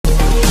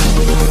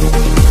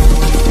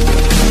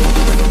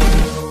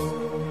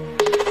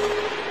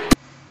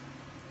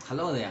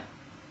Hello there,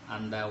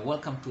 and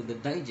welcome to the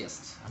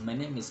Digest. And my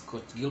name is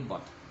Coach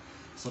Gilbert.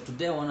 So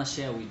today I want to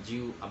share with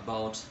you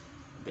about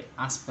the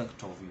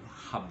aspect of your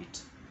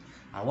habit.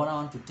 And what I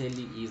want to tell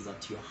you is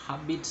that your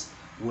habit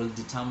will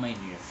determine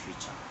your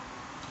future.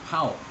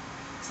 How?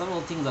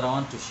 Several things that I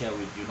want to share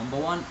with you. Number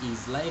one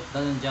is life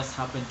doesn't just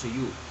happen to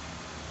you.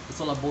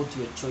 It's all about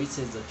your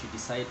choices that you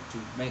decide to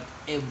make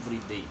every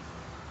day.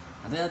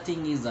 And the other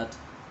thing is that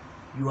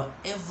your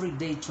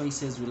everyday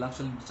choices will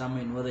actually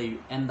determine whether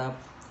you end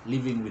up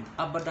living with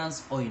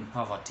abundance or in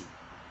poverty.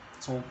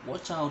 So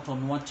watch out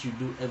on what you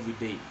do every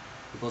day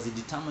because it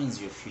determines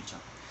your future.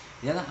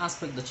 The other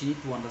aspect that you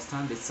need to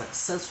understand is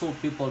successful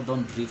people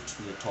don't drift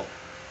to the top.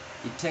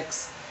 It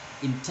takes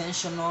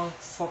intentional,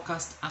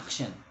 focused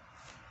action,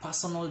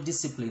 personal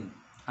discipline,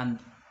 and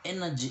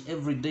energy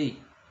every day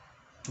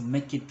to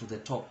make it to the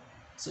top.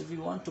 So if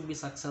you want to be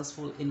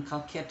successful,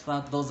 inculcate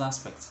those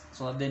aspects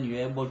so that then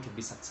you're able to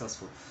be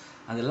successful.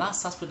 And the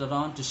last aspect that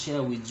I want to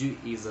share with you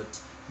is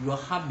that your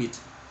habit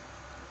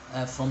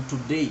from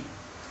today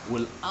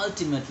will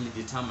ultimately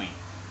determine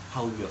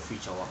how your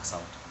future works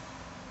out.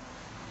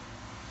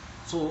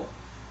 So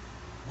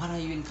what are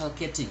you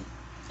inculcating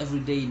every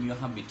day in your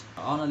habit?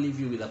 I want to leave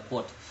you with a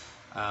quote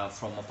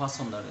from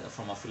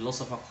a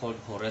philosopher called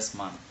Horace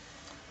Mann,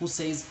 who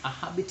says, "A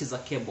habit is a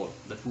cable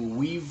that we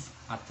weave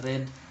a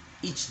thread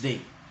each day,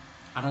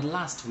 and at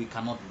last we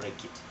cannot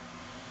break it."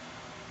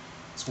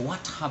 So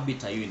what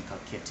habit are you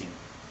inculcating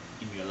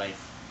in your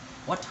life?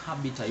 What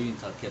habit are you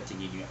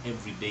inculcating in your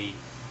everyday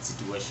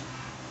situation?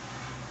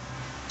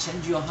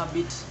 Change your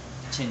habit,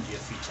 change your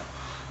future.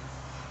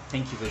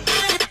 Thank you very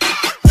much.